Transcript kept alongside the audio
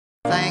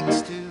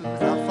Thanks to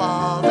the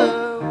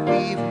Father,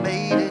 we've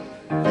made it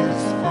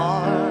this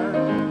far.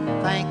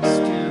 Thanks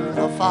to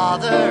the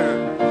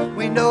Father,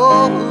 we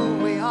know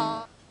who we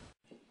are.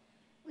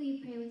 Will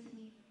you pray with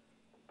me?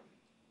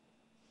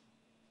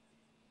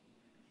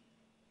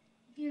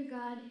 Dear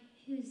God,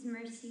 whose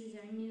mercies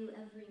are new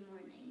every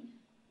morning,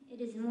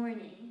 it is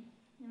morning,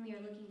 and we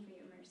are looking for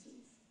your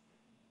mercies.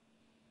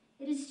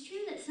 It is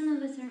true that some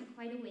of us aren't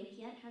quite awake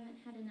yet, haven't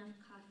had enough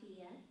coffee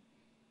yet,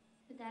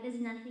 but that is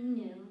nothing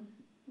new.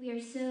 We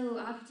are so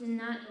often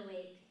not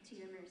awake to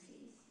your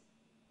mercies.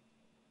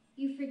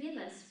 You forgive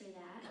us for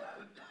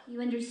that.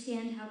 You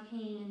understand how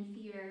pain and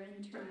fear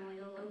and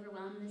turmoil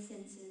overwhelm the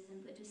senses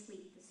and put to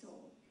sleep the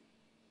soul.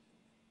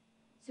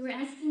 So we're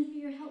asking for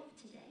your help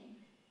today.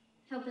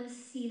 Help us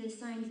see the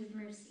signs of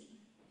mercy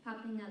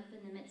popping up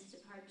in the midst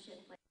of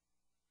hardship, like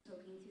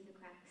poking through the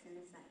cracks in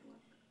the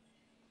sidewalk.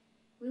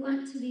 We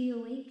want to be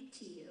awake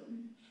to you.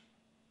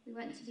 We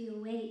want to be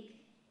awake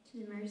to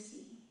the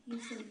mercy you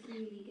so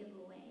freely give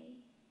away.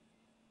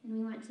 And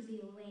we want to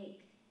be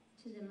awake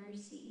to the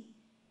mercy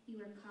you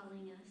are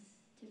calling us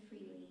to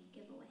freely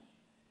give away.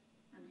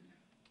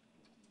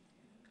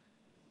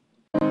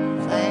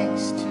 Amen.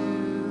 Thanks to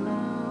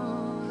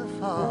the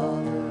Father.